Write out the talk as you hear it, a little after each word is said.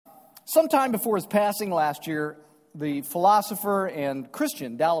Sometime before his passing last year, the philosopher and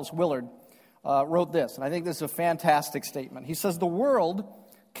Christian Dallas Willard wrote this, and I think this is a fantastic statement. He says, "The world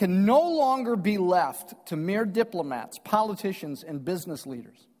can no longer be left to mere diplomats, politicians, and business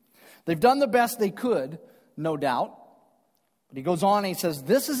leaders. They've done the best they could, no doubt." But he goes on and he says,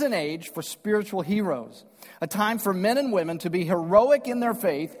 "This is an age for spiritual heroes, a time for men and women to be heroic in their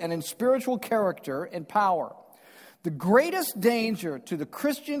faith and in spiritual character and power. The greatest danger to the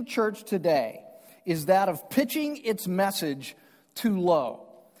Christian church today is that of pitching its message too low."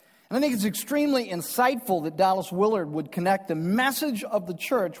 And I think it's extremely insightful that Dallas Willard would connect the message of the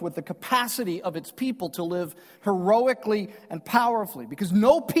church with the capacity of its people to live heroically and powerfully, because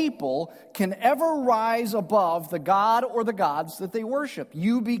no people can ever rise above the God or the gods that they worship.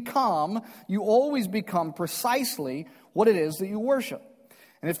 You always become precisely what it is that you worship.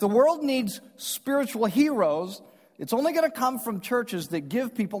 And if the world needs spiritual heroes, it's only going to come from churches that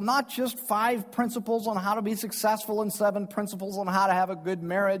give people not just 5 principles on how to be successful and 7 principles on how to have a good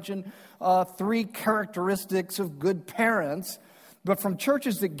marriage and 3 characteristics of good parents, but from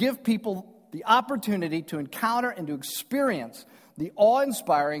churches that give people the opportunity to encounter and to experience the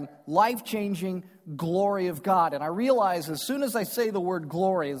awe-inspiring, life-changing glory of God. And I realize as soon as I say the word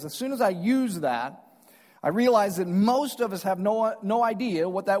glory, as soon as I use that, I realize that most of us have no idea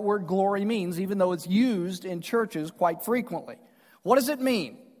what that word glory means, even though it's used in churches quite frequently. What does it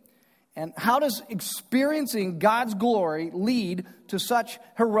mean? And how does experiencing God's glory lead to such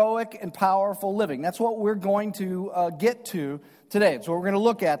heroic and powerful living? That's what we're going to get to today. It's what we're going to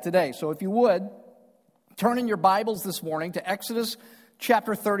look at today. So if you would, turn in your Bibles this morning to Exodus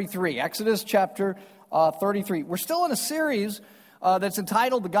chapter 33. Exodus chapter 33. We're still in a series that's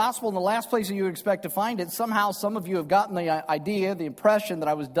entitled The Gospel in the Last Place that you would expect to find it. Somehow some of you have gotten the idea, the impression that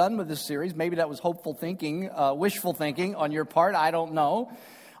I was done with this series. Maybe that was hopeful thinking, wishful thinking on your part. I don't know.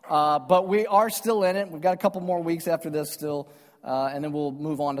 But we are still in it. We've got a couple more weeks after this still, and then we'll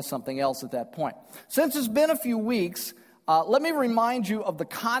move on to something else at that point. Since it's been a few weeks, let me remind you of the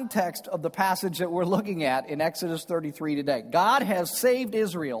context of the passage that we're looking at in Exodus 33 today. God has saved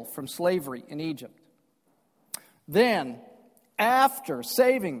Israel from slavery in Egypt. Then, after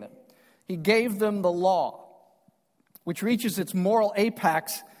saving them, he gave them the law, which reaches its moral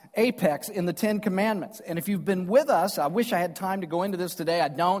apex in the 10 Commandments. And if you've been with us, I wish I had time to go into this today, I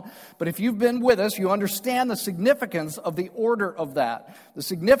don't, but if you've been with us, you understand the significance of the order of that, the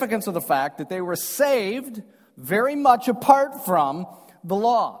significance of the fact that they were saved very much apart from the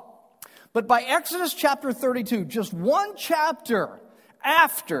law. But by Exodus chapter 32, just one chapter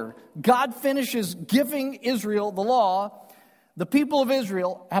after God finishes giving Israel the law, the people of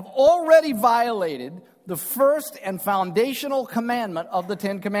Israel have already violated the first and foundational commandment of the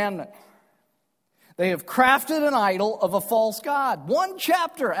 10 Commandments. They have crafted an idol of a false god. One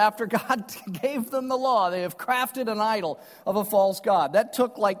chapter after God gave them the law, they have crafted an idol of a false god. That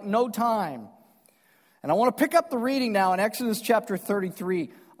took like no time. And I want to pick up the reading now in Exodus chapter 33,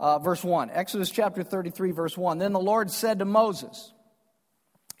 verse 1. Exodus chapter 33, verse 1. Then the Lord said to Moses,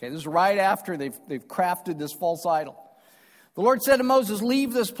 okay, this is right after they've crafted this false idol. The Lord said to Moses,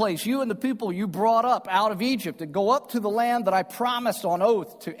 "Leave this place, you and the people you brought up out of Egypt, and go up to the land that I promised on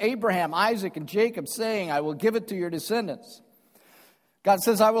oath to Abraham, Isaac, and Jacob, saying, I will give it to your descendants." God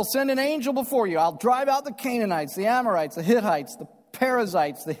says, "I will send an angel before you. I'll drive out the Canaanites, the Amorites, the Hittites, the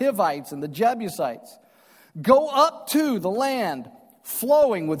Perizzites, the Hivites, and the Jebusites. Go up to the land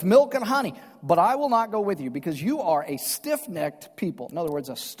flowing with milk and honey, but I will not go with you, because you are a stiff-necked people." In other words,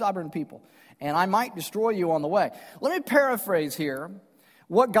 a stubborn people. "And I might destroy you on the way." Let me paraphrase here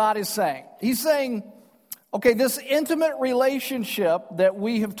what God is saying. He's saying, okay, this intimate relationship that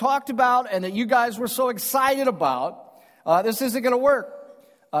we have talked about and that you guys were so excited about, this isn't going to work.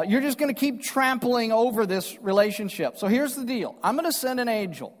 You're just going to keep trampling over this relationship. So here's the deal. I'm going to send an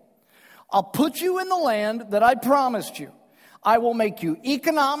angel. I'll put you in the land that I promised you. I will make you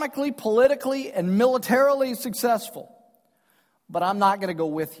economically, politically, and militarily successful. But I'm not going to go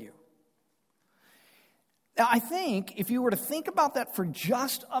with you. Now, I think if you were to think about that for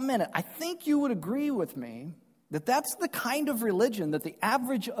just a minute, I think you would agree with me that that's the kind of religion that the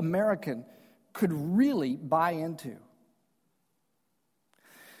average American could really buy into.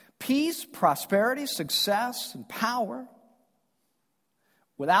 Peace, prosperity, success, and power,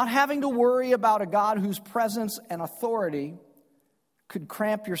 without having to worry about a God whose presence and authority could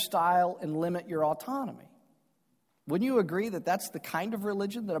cramp your style and limit your autonomy. Wouldn't you agree that that's the kind of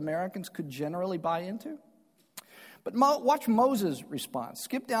religion that Americans could generally buy into? But watch Moses' response.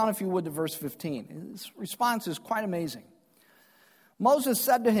 Skip down, if you would, to verse 15. His response is quite amazing. Moses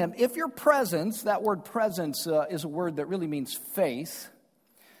said to him, "If your presence," that word presence is a word that really means faith.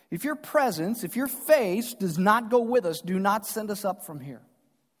 if your presence, if your face does not go with us, do not send us up from here.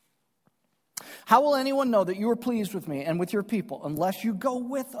 How will anyone know that you are pleased with me and with your people unless you go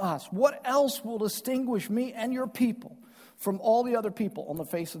with us? What else will distinguish me and your people from all the other people on the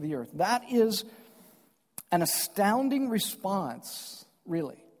face of the earth? That is an astounding response,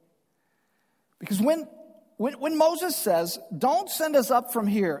 really. Because when Moses says, don't send us up from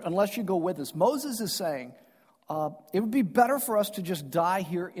here unless you go with us, Moses is saying, it would be better for us to just die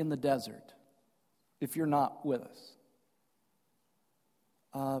here in the desert if you're not with us.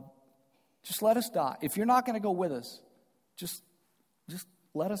 Just let us die. If you're not going to go with us, just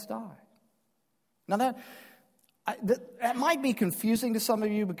let us die. Now that might be confusing to some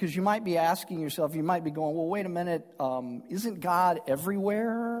of you because you might be asking yourself, you might be going, well, wait a minute, isn't God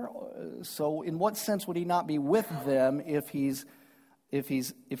everywhere? So in what sense would he not be with them if he's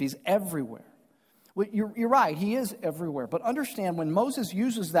everywhere? Well, you're right, he is everywhere. But understand, when Moses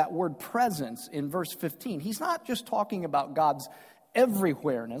uses that word presence in verse 15, he's not just talking about God's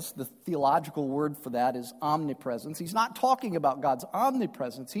everywhereness. The theological word for that is omnipresence. He's not talking about God's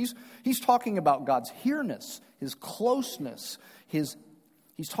omnipresence. He's talking about God's here-ness, his closeness. He's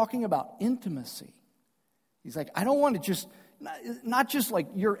talking about intimacy. He's like, I don't want to just, not just like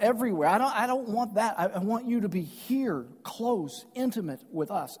you're everywhere. I don't want that. I want you to be here, close, intimate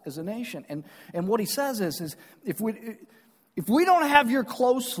with us as a nation. And what he says is if we don't have your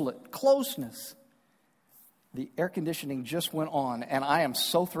closeness, the air conditioning just went on, and I am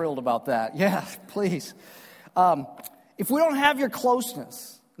so thrilled about that. Yeah, please. If we don't have your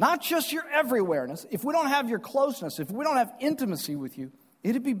closeness, not just your everywhereness, if we don't have your closeness, if we don't have intimacy with you,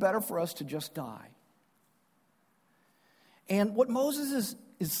 it'd be better for us to just die. And what Moses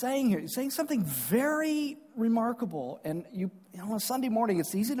is saying here, he's saying something very remarkable. And on a Sunday morning,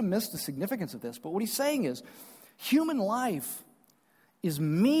 it's easy to miss the significance of this. But what he's saying is, human life is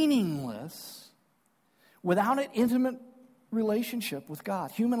meaningless without an intimate relationship with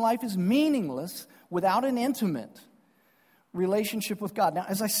God. Human life is meaningless without an intimate relationship with God. Now,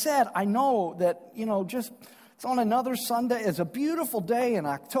 as I said, I know that, it's on another Sunday. It's a beautiful day in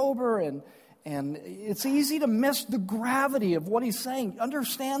October, and it's easy to miss the gravity of what he's saying.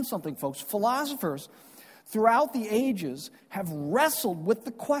 Understand something, folks. Philosophers throughout the ages have wrestled with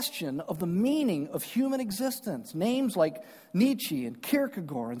the question of the meaning of human existence. Names like Nietzsche and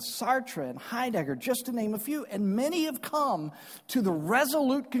Kierkegaard and Sartre and Heidegger, just to name a few. And many have come to the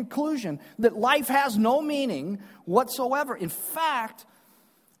resolute conclusion that life has no meaning whatsoever. In fact,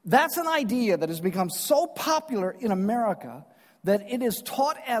 that's an idea that has become so popular in America that it is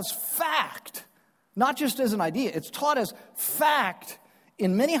taught as fact, not just as an idea. It's taught as fact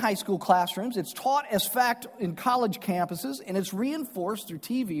in many high school classrooms. It's taught as fact in college campuses, and it's reinforced through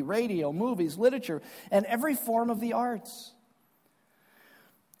TV, radio, movies, literature, and every form of the arts.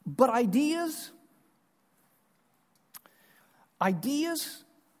 But ideas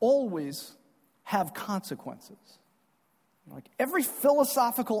always have consequences. Like every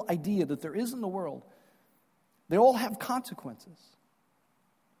philosophical idea that there is in the world, they all have consequences.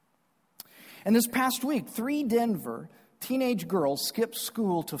 And this past week, 3 Denver teenage girls skipped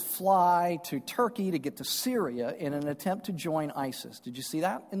school to fly to Turkey to get to Syria in an attempt to join ISIS. Did you see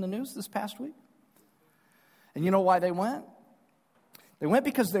that in the news this past week? And you know why they went? They went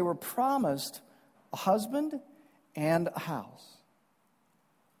because they were promised a husband and a house.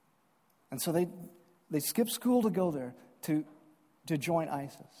 And so they skipped school to go there to join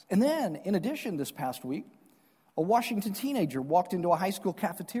ISIS. And then, in addition, this past week, a Washington teenager walked into a high school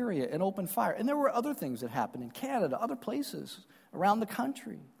cafeteria and opened fire. And there were other things that happened in Canada, other places around the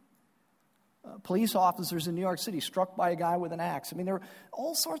country. Police officers in New York City struck by a guy with an axe. I mean, there were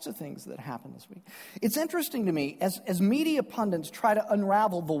all sorts of things that happened this week. It's interesting to me, as media pundits try to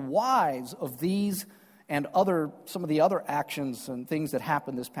unravel the whys of these and some of the other actions and things that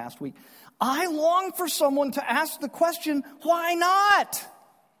happened this past week, I long for someone to ask the question, why not?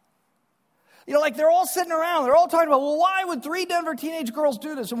 Like they're all sitting around, they're all talking about, well, why would 3 Denver teenage girls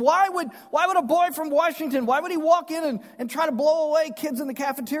do this? And why would a boy from Washington, why would he walk in and try to blow away kids in the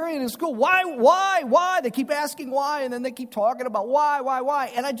cafeteria in his school? Why? They keep asking why, and then they keep talking about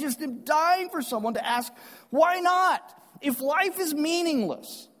why. And I just am dying for someone to ask, why not? If life is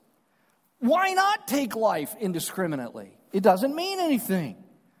meaningless, why not take life indiscriminately? It doesn't mean anything.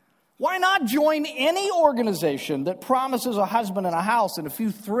 Why not join any organization that promises a husband and a house and a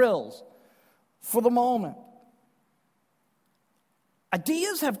few thrills for the moment?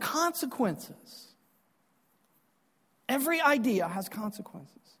 Ideas have consequences. Every idea has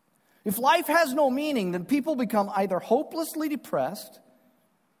consequences. If life has no meaning, then people become either hopelessly depressed,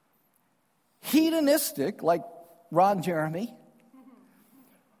 hedonistic, like Ron Jeremy,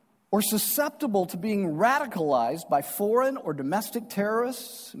 or susceptible to being radicalized by foreign or domestic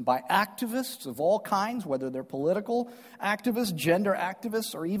terrorists, and by activists of all kinds, whether they're political activists, gender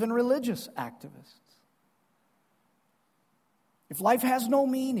activists, or even religious activists. If life has no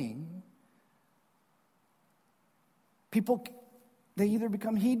meaning, people, they either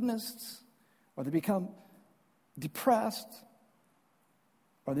become hedonists, or they become depressed,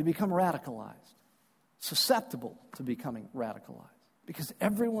 or they become radicalized, susceptible to becoming radicalized. Because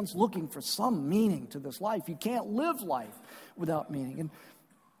everyone's looking for some meaning to this life. You can't live life without meaning.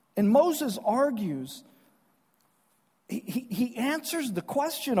 And Moses argues, he answers the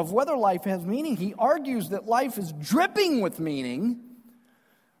question of whether life has meaning. He argues that life is dripping with meaning,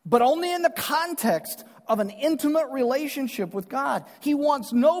 but only in the context of an intimate relationship with God. He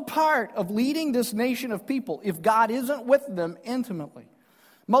wants no part of leading this nation of people if God isn't with them intimately.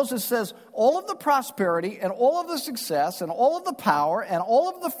 Moses says all of the prosperity and all of the success and all of the power and all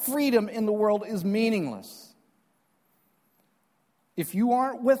of the freedom in the world is meaningless if you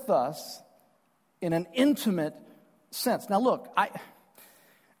aren't with us in an intimate sense. Now look, I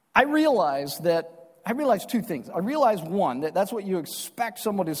realize two things. I realize, one, that that's what you expect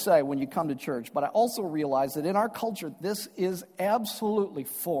someone to say when you come to church, but I also realize that in our culture, this is absolutely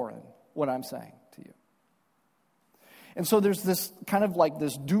foreign, what I'm saying to you. And so there's this kind of like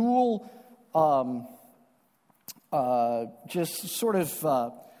this dual, just sort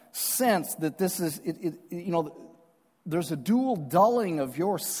of sense that this is, there's a dual dulling of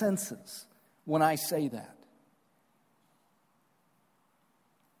your senses when I say that.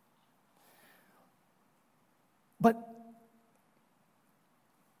 But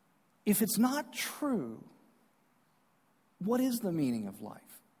if it's not true, what is the meaning of life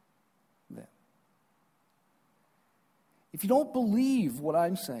then? If you don't believe what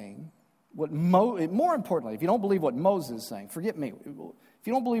I'm saying, more importantly, if you don't believe what Moses is saying, forget me. If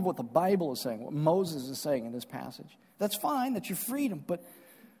you don't believe what the Bible is saying, what Moses is saying in this passage, that's fine, that's your freedom. But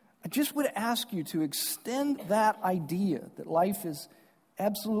I just would ask you to extend that idea that life is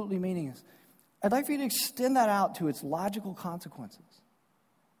absolutely meaningless. I'd like for you to extend that out to its logical consequences.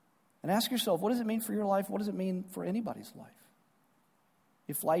 And ask yourself, what does it mean for your life? What does it mean for anybody's life?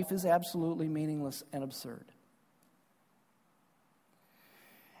 If life is absolutely meaningless and absurd.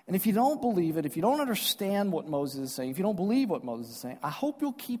 And if you don't believe it, if you don't understand what Moses is saying, if you don't believe what Moses is saying, I hope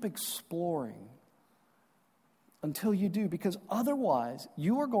you'll keep exploring until you do, because otherwise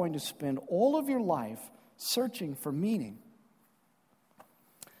you are going to spend all of your life searching for meaning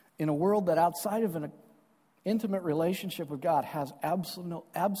in a world that outside of an intimate relationship with God has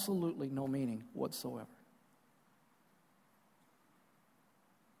absolutely no meaning whatsoever.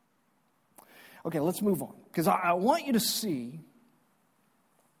 Okay, let's move on, because I want you to see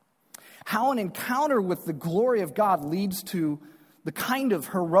how an encounter with the glory of God leads to the kind of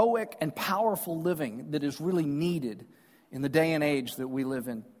heroic and powerful living that is really needed in the day and age that we live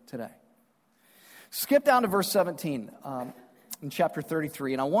in today. Skip down to verse 17 in chapter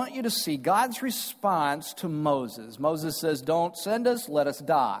 33, and I want you to see God's response to Moses. Moses says, "Don't send us, let us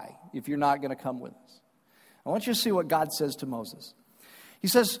die if you're not going to come with us." I want you to see what God says to Moses. He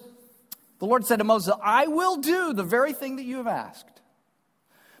says, the Lord said to Moses, "I will do the very thing that you have asked,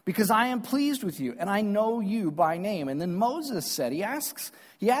 because I am pleased with you, and I know you by name." And then Moses said, he asks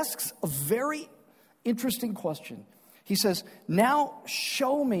a very interesting question. He says, "Now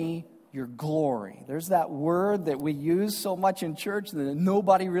show me your glory." There's that word that we use so much in church that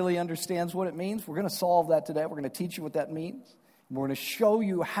nobody really understands what it means. We're going to solve that today. We're going to teach you what that means. We're going to show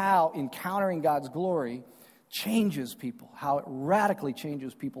you how encountering God's glory changes people, how it radically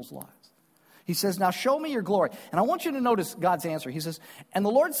changes people's lives. He says, "Now show me your glory." And I want you to notice God's answer. He says, and the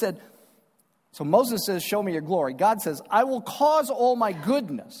Lord said, so Moses says, "Show me your glory." God says, "I will cause all my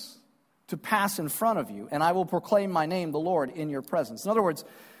goodness to pass in front of you, and I will proclaim my name, the Lord, in your presence." In other words,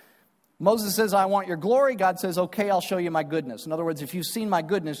 Moses says, "I want your glory." God says, "Okay, I'll show you my goodness." In other words, if you've seen my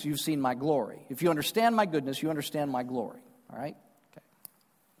goodness, you've seen my glory. If you understand my goodness, you understand my glory. All right? Okay.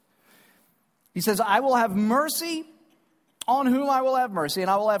 He says, "I will have mercy on whom I will have mercy, and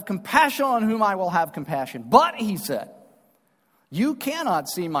I will have compassion on whom I will have compassion. But," he said, "you cannot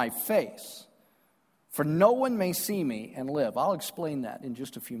see my face, for no one may see me and live." I'll explain that in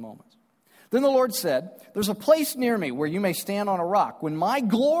just a few moments. Then the Lord said, "There's a place near me where you may stand on a rock. When my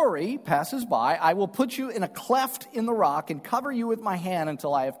glory passes by, I will put you in a cleft in the rock and cover you with my hand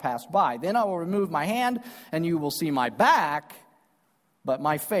until I have passed by. Then I will remove my hand, and you will see my back, but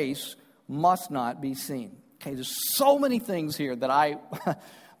my face must not be seen." Okay, there's so many things here that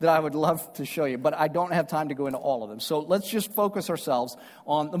that I would love to show you, but I don't have time to go into all of them. So let's just focus ourselves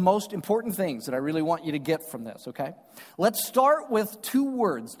on the most important things that I really want you to get from this, okay? Let's start with two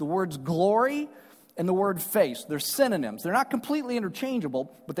words, the words glory and the word face. They're synonyms. They're not completely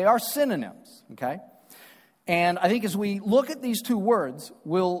interchangeable, but they are synonyms, okay? And I think as we look at these two words,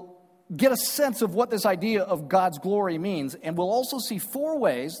 we'll get a sense of what this idea of God's glory means, and we'll also see four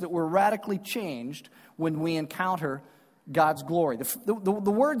ways that we're radically changed when we encounter God's glory. The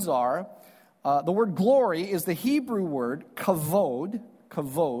words are, the word glory is the Hebrew word kavod,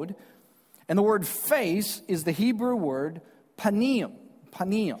 and the word face is the Hebrew word panim.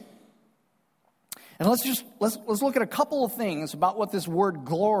 And let's look at a couple of things about what this word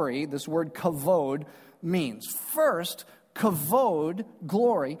glory, this word kavod, means. First, kavod,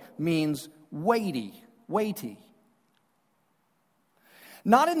 glory, means weighty.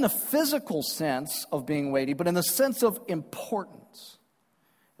 Not in the physical sense of being weighty, but in the sense of importance.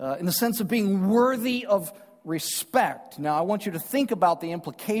 In the sense of being worthy of respect. Now, I want you to think about the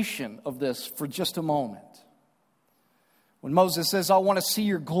implication of this for just a moment. When Moses says, I want to see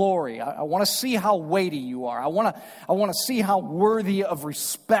your glory, I want to see how weighty you are, I want to see how worthy of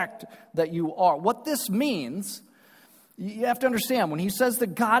respect that you are. What this means, you have to understand, when he says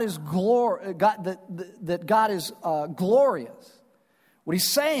that God is glorious, what he's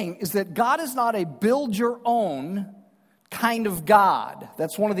saying is that God is not a build-your-own kind of God.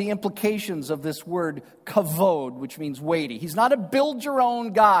 That's one of the implications of this word kavod, which means weighty. He's not a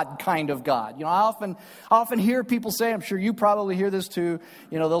build-your-own God kind of God. You know, I often hear people say, I'm sure you probably hear this too,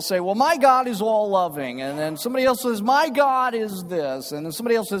 you know, they'll say, well, my God is all-loving. And then somebody else says, my God is this. And then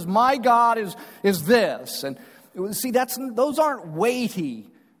somebody else says, my God is this. And see, those aren't weighty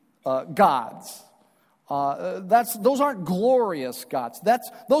gods. Those aren't glorious gods.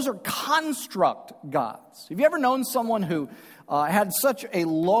 Those are construct gods. Have you ever known someone who had such a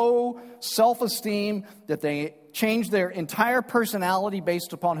low self-esteem that they changed their entire personality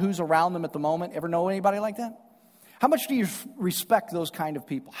based upon who's around them at the moment? Ever know anybody like that? How much do you respect those kind of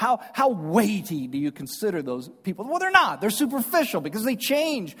people? How weighty do you consider those people? Well, they're not. They're superficial because they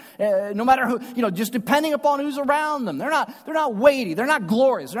change no matter who, you know, just depending upon who's around them. They're not weighty. They're not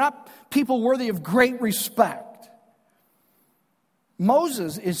glorious. They're not people worthy of great respect.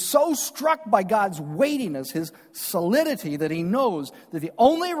 Moses is so struck by God's weightiness, his solidity, that he knows that the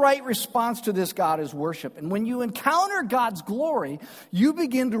only right response to this God is worship. And when you encounter God's glory, you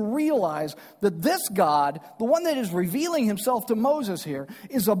begin to realize that this God, the one that is revealing himself to Moses here,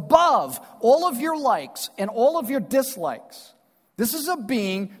 is above all of your likes and all of your dislikes. This is a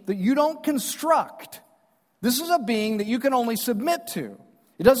being that you don't construct. This is a being that you can only submit to.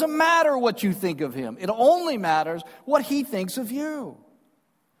 It doesn't matter what you think of him. It only matters what he thinks of you.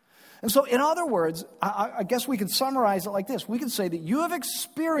 And so, in other words, I guess we can summarize it like this. We can say that you have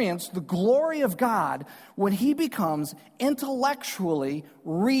experienced the glory of God when he becomes intellectually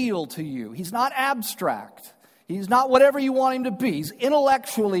real to you. He's not abstract. He's not whatever you want him to be. He's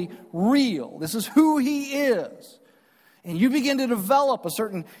intellectually real. This is who he is. And you begin to develop a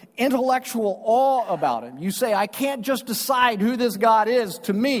certain intellectual awe about him. You say, I can't just decide who this God is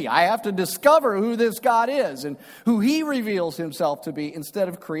to me. I have to discover who this God is and who he reveals himself to be instead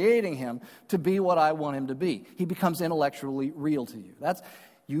of creating him to be what I want him to be. He becomes intellectually real to you.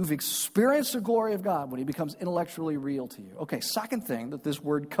 You've experienced the glory of God when he becomes intellectually real to you. Okay, second thing that this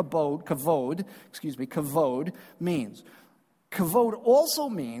word kavod means. Kavod also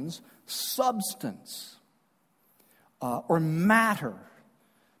means substance. Or matter,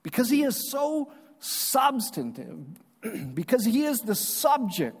 because he is so substantive, because he is the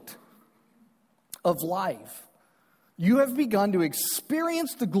subject of life, you have begun to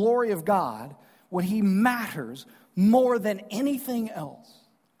experience the glory of God when he matters more than anything else,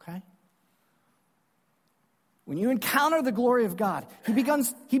 okay? When you encounter the glory of God, he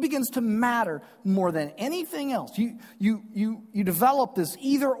begins to matter more than anything else. You develop this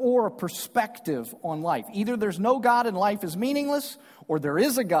either-or perspective on life. Either there's no God and life is meaningless, or there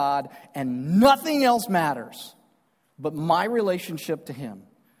is a God and nothing else matters but my relationship to him.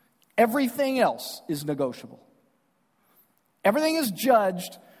 Everything else is negotiable. Everything is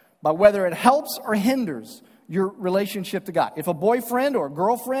judged by whether it helps or hinders your relationship to God. If a boyfriend or a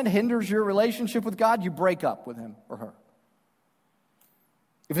girlfriend hinders your relationship with God, you break up with him or her.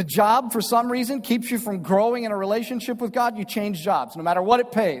 If a job for some reason keeps you from growing in a relationship with God, you change jobs, no matter what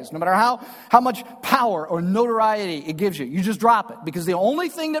it pays, no matter how much power or notoriety it gives you. You just drop it because the only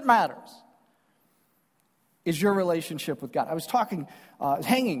thing that matters is your relationship with God. I was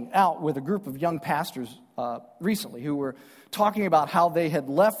hanging out with a group of young pastors recently who were talking about how they had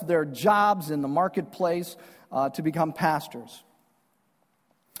left their jobs in the marketplace to become pastors.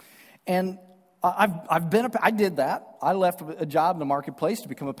 And I did that. I left a job in the marketplace to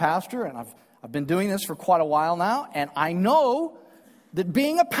become a pastor, and I've been doing this for quite a while now, and I know that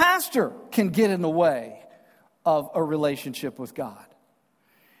being a pastor can get in the way of a relationship with God.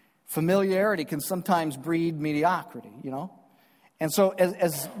 Familiarity can sometimes breed mediocrity, And so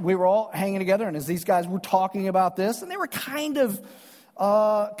as we were all hanging together, and as these guys were talking about this, and they were kind of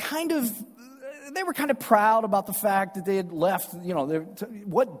proud about the fact that they had left,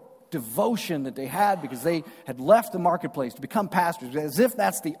 what devotion that they had because they had left the marketplace to become pastors, as if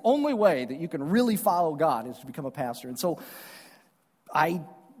that's the only way that you can really follow God is to become a pastor. And so I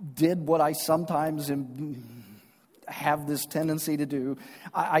did what I sometimes have this tendency to do.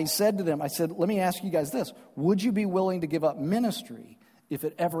 I said to them, let me ask you guys this. Would you be willing to give up ministry if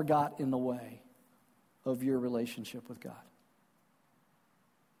it ever got in the way of your relationship with God?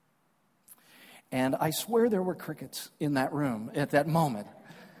 And I swear there were crickets in that room at that moment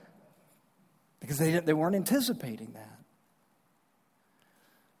because they weren't anticipating that.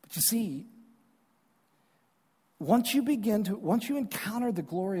 But you see, once you encounter the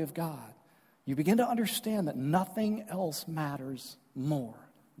glory of God, you begin to understand that nothing else matters more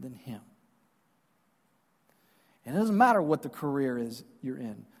than Him. And it doesn't matter what the career is you're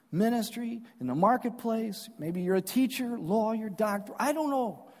in. Ministry, in the marketplace, maybe you're a teacher, lawyer, doctor, I don't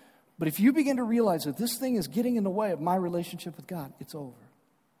know. But if you begin to realize that this thing is getting in the way of my relationship with God, it's over.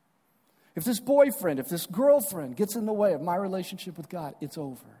 If this boyfriend, if this girlfriend gets in the way of my relationship with God, it's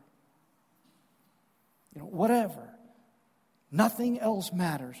over. Whatever. Nothing else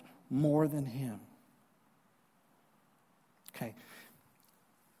matters more than Him. Okay.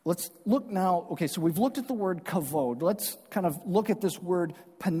 Let's look now. Okay, so we've looked at the word kavod. Let's kind of look at this word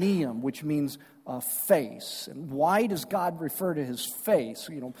paneum, which means face. And why does God refer to His face?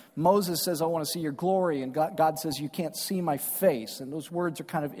 Moses says, I want to see your glory. And God says, you can't see my face. And those words are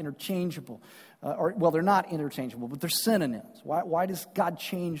kind of interchangeable. They're not interchangeable, but they're synonyms. Why does God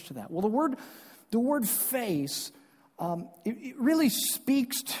change to that? Well, the word face, it really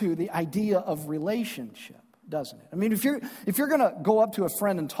speaks to the idea of relationship, doesn't it? I mean, if you're going to go up to a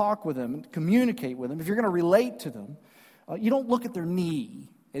friend and talk with them and communicate with them, if you're going to relate to them, you don't look at their knee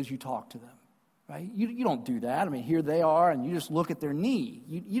as you talk to them, right? You don't do that. I mean, here they are, and you just look at their knee.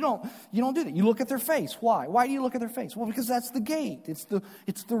 You don't do that. You look at their face. Why? Why do you look at their face? Well, because that's the gate. It's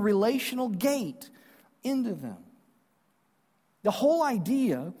the relational gate into them. The whole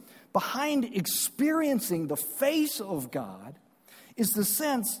idea behind experiencing the face of God is the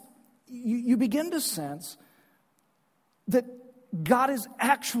sense, you begin to sense that God is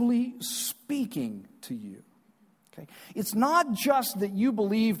actually speaking to you. Okay? It's not just that you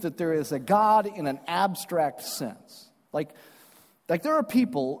believe that there is a God in an abstract sense. Like there are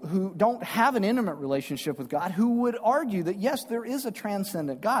people who don't have an intimate relationship with God who would argue that, yes, there is a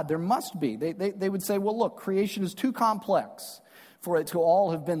transcendent God. There must be. They would say, well, look, creation is too complex for it to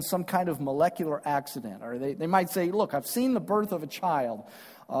all have been some kind of molecular accident. Or they might say, look, I've seen the birth of a child.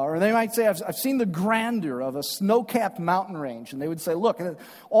 Or they might say, I've seen the grandeur of a snow-capped mountain range. And they would say, look,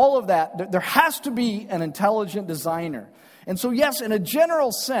 all of that, there has to be an intelligent designer. And so, yes, in a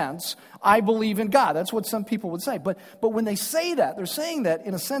general sense, I believe in God. That's what some people would say. But when they say that, they're saying that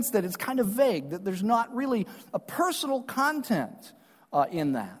in a sense that it's kind of vague, that there's not really a personal content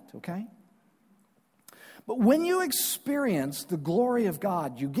in that, okay? But when you experience the glory of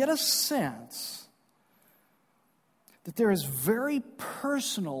God, you get a sense that there is very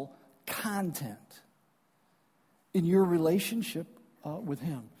personal content in your relationship with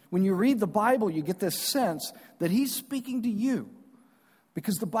Him. When you read the Bible, you get this sense that He's speaking to you.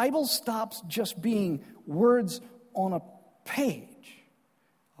 Because the Bible stops just being words on a page.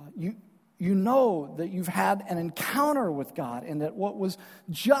 You know that you've had an encounter with God and that what was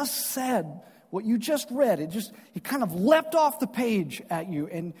just said, what you just read, it kind of leapt off the page at you,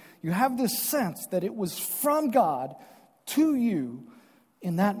 and you have this sense that it was from God to you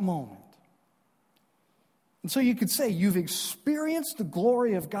in that moment. And so you could say you've experienced the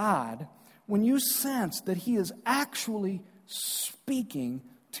glory of God when you sense that He is actually speaking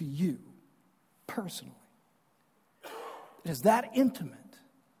to you personally. It is that intimate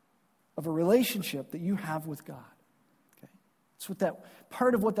of a relationship that you have with God. It's what that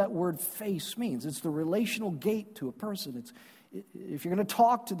part of what that word face means. It's the relational gate to a person. If you're going to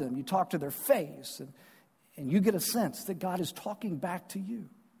talk to them, you talk to their face, and you get a sense that God is talking back to you.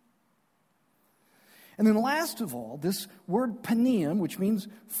 And then last of all, this word paneum, which means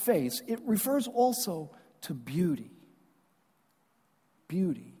face, it refers also to beauty.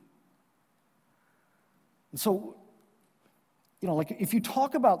 Beauty. And so, like if you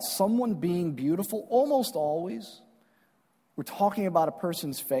talk about someone being beautiful, almost always, we're talking about a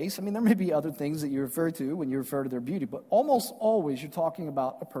person's face. I mean, there may be other things that you refer to when you refer to their beauty, but almost always you're talking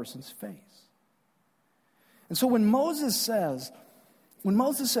about a person's face. And so when Moses says,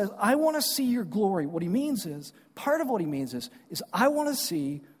 I want to see your glory, what he means is, part of what he means is I want to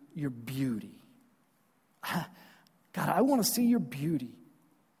see your beauty. God, I want to see your beauty.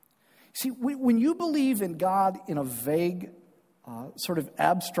 See, when you believe in God in a vague, sort of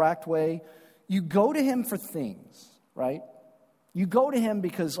abstract way, you go to him for things, right? You go to him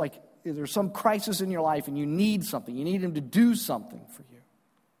because, like, there's some crisis in your life and you need something. You need him to do something for you.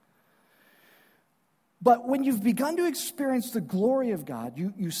 But when you've begun to experience the glory of God,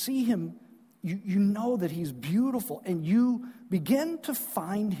 you see him, you know that he's beautiful, and you begin to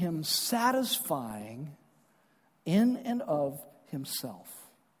find him satisfying in and of himself.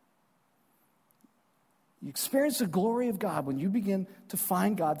 You experience the glory of God when you begin to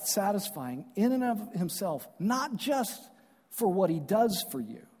find God satisfying in and of himself, not just for what he does for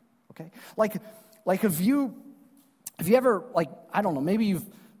you, okay? Like if you ever, like, I don't know, maybe you've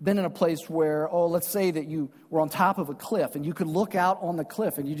been in a place where, let's say that you were on top of a cliff and you could look out on the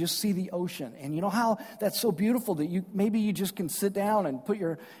cliff and you just see the ocean. And you know how that's so beautiful that maybe you just can sit down and put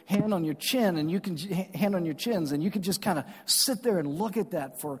your hand on your chin and you can hand on your chins and you can just kind of sit there and look at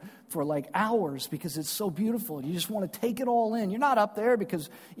that for like hours because it's so beautiful. And you just want to take it all in. You're not up there because,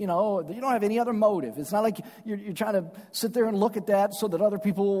 you don't have any other motive. It's not like you're trying to sit there and look at that so that other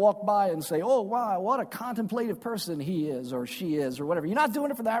people will walk by and say, oh, wow, what a contemplative person he is or she is or whatever. You're not doing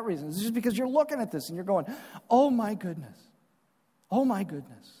it for that reason. It's just because you're looking at this and you're going, oh my goodness. Oh my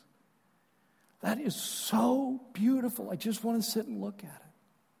goodness. That is so beautiful. I just want to sit and look at it.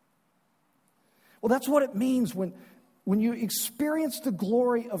 Well, that's what it means when you experience the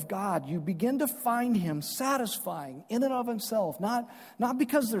glory of God. You begin to find him satisfying in and of himself. Not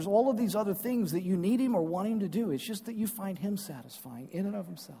because there's all of these other things that you need him or want him to do. It's just that you find him satisfying in and of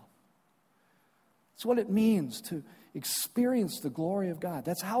himself. That's what it means to experience the glory of God.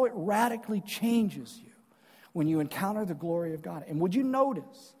 That's how it radically changes you when you encounter the glory of God. And would you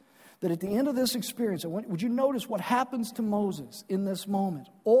notice that at the end of this experience, would you notice what happens to Moses in this moment?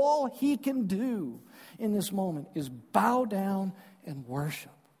 All he can do in this moment is bow down and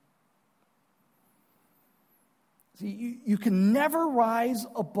worship. See, you can never rise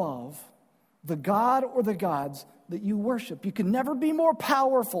above the God or the gods that you worship. You can never be more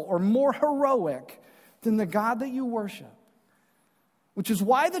powerful or more heroic than the God that you worship. Which is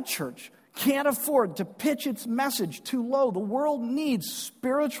why the church can't afford to pitch its message too low. The world needs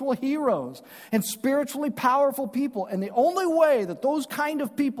spiritual heroes and spiritually powerful people. And the only way that those kind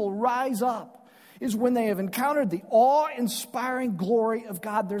of people rise up is when they have encountered the awe-inspiring glory of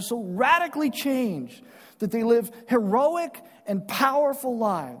God. They're so radically changed that they live heroic and powerful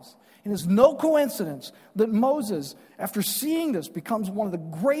lives. And it's no coincidence that Moses, after seeing this, becomes one of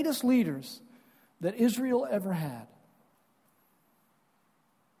the greatest leaders that Israel ever had.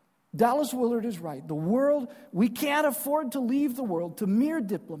 Dallas Willard is right. The world, we can't afford to leave the world to mere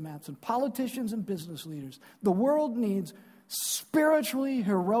diplomats and politicians and business leaders. The world needs spiritually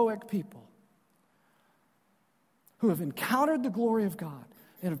heroic people who have encountered the glory of God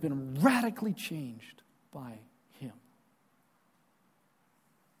and have been radically changed by him.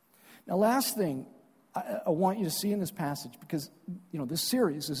 Now, last thing I want you to see in this passage, because this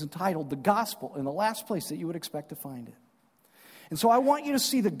series is entitled The Gospel, in the last place that you would expect to find it. And so I want you to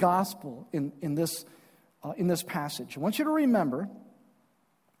see the gospel in this passage. I want you to remember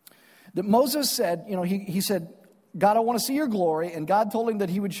that Moses said, he said, God, I want to see your glory. And God told him that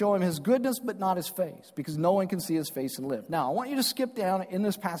he would show him his goodness, but not his face, because no one can see his face and live. Now, I want you to skip down in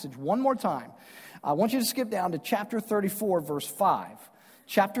this passage one more time. I want you to skip down to chapter 34, verse 5.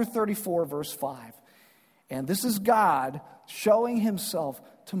 Chapter 34, verse 5. And this is God showing himself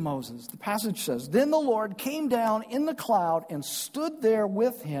to Moses. The passage says, Then the Lord came down in the cloud and stood there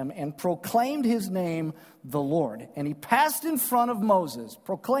with him and proclaimed his name, the Lord. And he passed in front of Moses,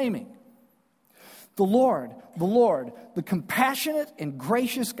 proclaiming, the Lord, the compassionate and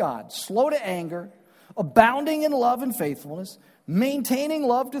gracious God, slow to anger, abounding in love and faithfulness, maintaining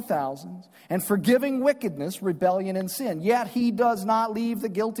love to thousands, and forgiving wickedness, rebellion, and sin. Yet he does not leave the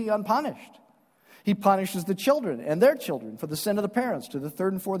guilty unpunished. He punishes the children and their children for the sin of the parents to the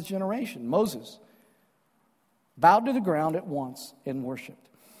third and fourth generation. Moses bowed to the ground at once and worshiped.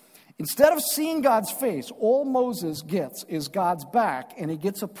 Instead of seeing God's face, all Moses gets is God's back, and he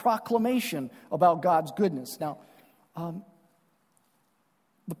gets a proclamation about God's goodness. Now, the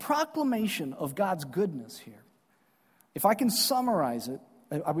proclamation of God's goodness here, if I can summarize it,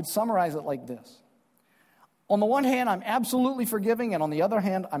 I would summarize it like this. On the one hand, I'm absolutely forgiving, and on the other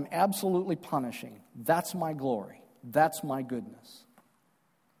hand, I'm absolutely punishing. That's my glory. That's my goodness.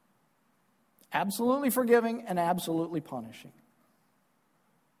 Absolutely forgiving and absolutely punishing.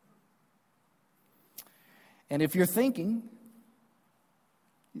 And if you're thinking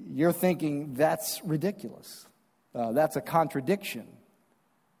that's ridiculous. That's a contradiction.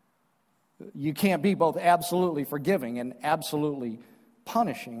 You can't be both absolutely forgiving and absolutely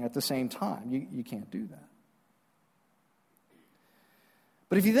punishing at the same time. You can't do that.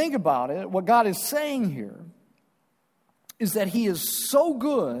 But if you think about it, what God is saying here is that He is so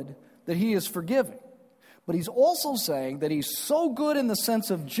good that He is forgiving. But He's also saying that He's so good in the sense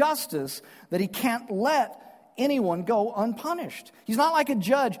of justice that He can't let anyone go unpunished. He's not like a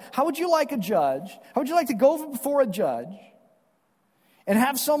judge. How would you like a judge? How would you like to go before a judge and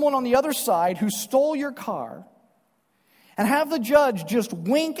have someone on the other side who stole your car and have the judge just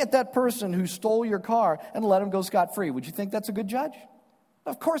wink at that person who stole your car and let him go scot-free? Would you think that's a good judge?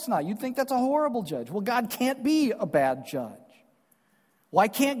 Of course not. You'd think that's a horrible judge. Well, God can't be a bad judge. Why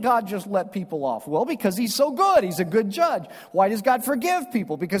can't God just let people off? Well, because He's so good. He's a good judge. Why does God forgive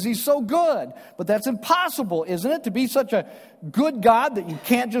people? Because He's so good. But that's impossible, isn't it? To be such a good God that you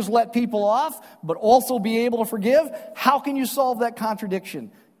can't just let people off, but also be able to forgive? How can you solve that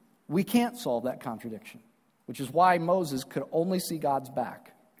contradiction? We can't solve that contradiction, which is why Moses could only see God's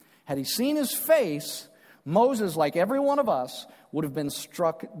back. Had he seen His face, Moses, like every one of us, would have been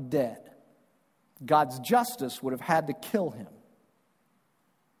struck dead. God's justice would have had to kill him.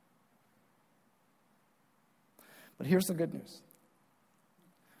 But here's the good news.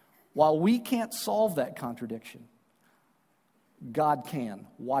 While we can't solve that contradiction, God can.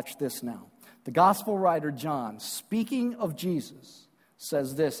 Watch this now. The gospel writer John, speaking of Jesus,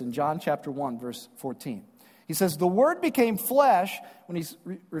 says this in John chapter 1, verse 14. He says, the Word became flesh. When he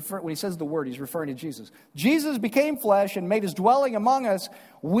says the Word, he's referring to Jesus. Jesus became flesh and made His dwelling among us.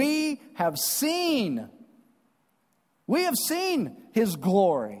 We have seen His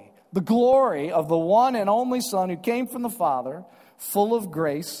glory. The glory of the one and only Son who came from the Father, full of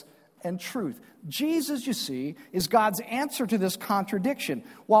grace and truth. Jesus, you see, is God's answer to this contradiction.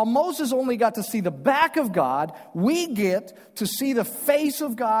 While Moses only got to see the back of God, we get to see the face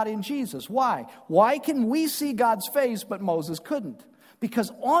of God in Jesus. Why? Why can we see God's face, but Moses couldn't? Because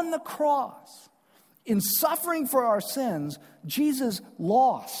on the cross, in suffering for our sins, Jesus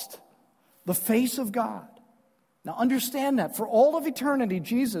lost the face of God. Now understand that for all of eternity,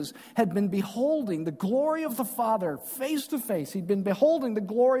 Jesus had been beholding the glory of the Father face to face. He'd been beholding the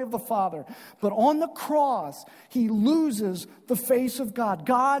glory of the Father. But on the cross, He loses the face of God.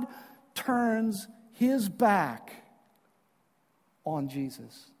 God turns His back on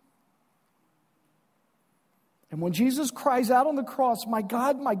Jesus. And when Jesus cries out on the cross, my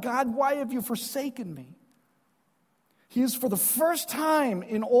God, why have you forsaken me? He is for the first time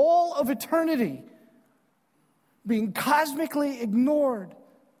in all of eternity being cosmically ignored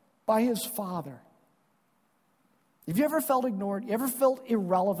by His Father. Have you ever felt ignored? You ever felt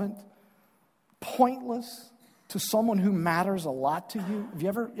irrelevant, pointless to someone who matters a lot to you? Have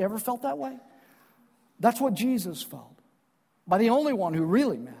you ever felt that way? That's what Jesus felt by the only one who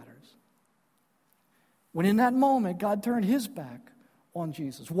really matters. When in that moment, God turned His back on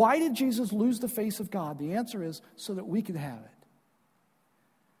Jesus. Why did Jesus lose the face of God? The answer is so that we could have it.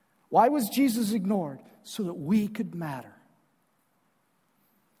 Why was Jesus ignored? So that we could matter.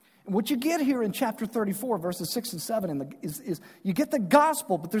 And what you get here in chapter 34, verses 6 and 7, is you get the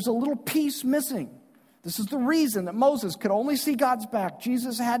gospel, but there's a little piece missing. This is the reason that Moses could only see God's back.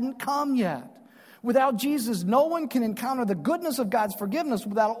 Jesus hadn't come yet. Without Jesus, no one can encounter the goodness of God's forgiveness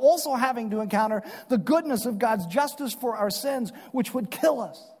without also having to encounter the goodness of God's justice for our sins, which would kill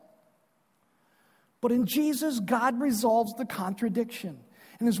us. But in Jesus, God resolves the contradiction.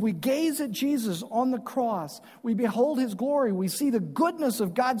 And as we gaze at Jesus on the cross, we behold His glory. We see the goodness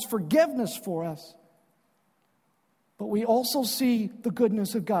of God's forgiveness for us. But we also see the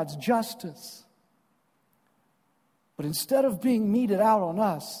goodness of God's justice. But instead of being meted out on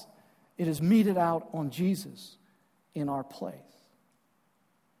us, it is meted out on Jesus in our place.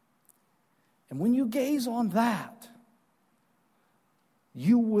 And when you gaze on that,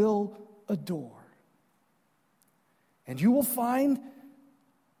 you will adore. And you will find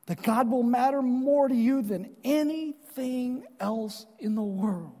that God will matter more to you than anything else in the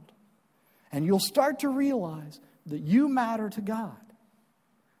world. And you'll start to realize that you matter to God.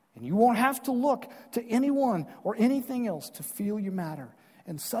 And you won't have to look to anyone or anything else to feel you matter.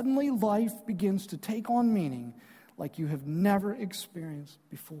 And suddenly life begins to take on meaning like you have never experienced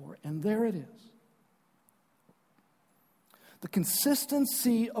before. And there it is. The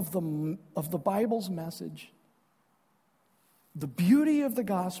consistency of the Bible's message, the beauty of the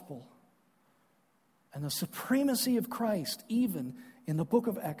gospel, and the supremacy of Christ, even in the book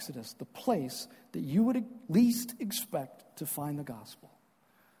of Exodus, the place that you would least expect to find the gospel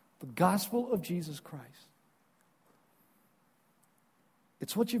of Jesus Christ.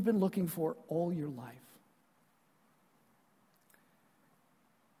 It's what you've been looking for all your life.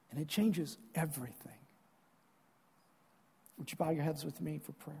 And it changes everything. Would you bow your heads with me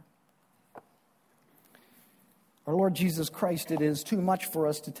for prayer? Our Lord Jesus Christ, it is too much for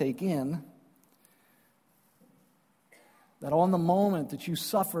us to take in that on the moment that you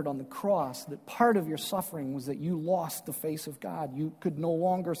suffered on the cross, that part of your suffering was that you lost the face of God. You could no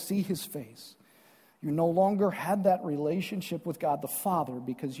longer see his face. You no longer had that relationship with God the Father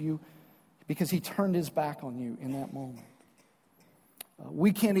because he turned his back on you in that moment.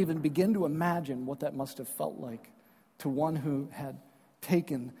 We can't even begin to imagine what that must have felt like to one who had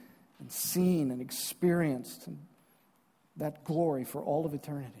taken and seen and experienced that glory for all of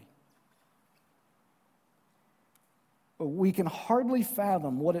eternity. But we can hardly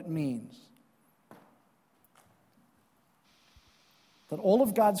fathom what it means that all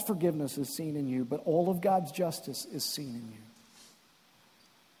of God's forgiveness is seen in you, but all of God's justice is seen in you.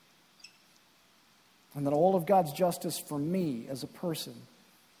 And that all of God's justice for me as a person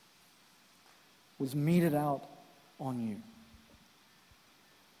was meted out on you.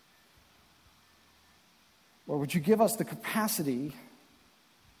 Lord, would you give us the capacity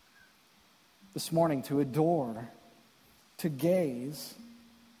this morning to adore, to gaze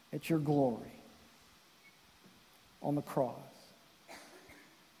at your glory on the cross.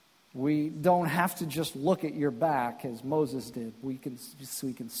 We don't have to just look at your back as Moses did. We can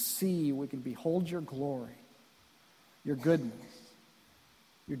see, we can behold your glory, your goodness,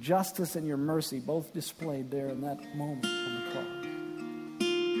 your justice and your mercy, both displayed there in that moment on the cross,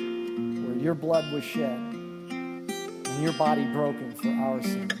 where your blood was shed and your body broken for our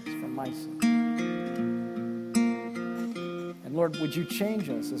sins, for my sins. And Lord, would you change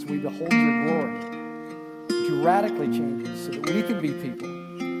us as we behold your glory? Would you radically change us so that we can be people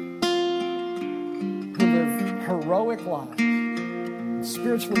heroic lives,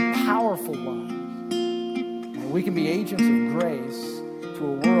 spiritually powerful lives, and we can be agents of grace to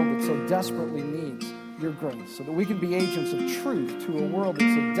a world that so desperately needs your grace, so that we can be agents of truth to a world that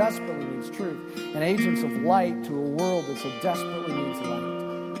so desperately needs truth, and agents of light to a world that so desperately needs light.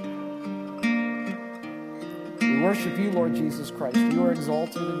 We worship you, Lord Jesus Christ. You are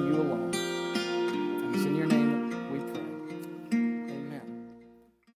exalted and you alone. And it's in your name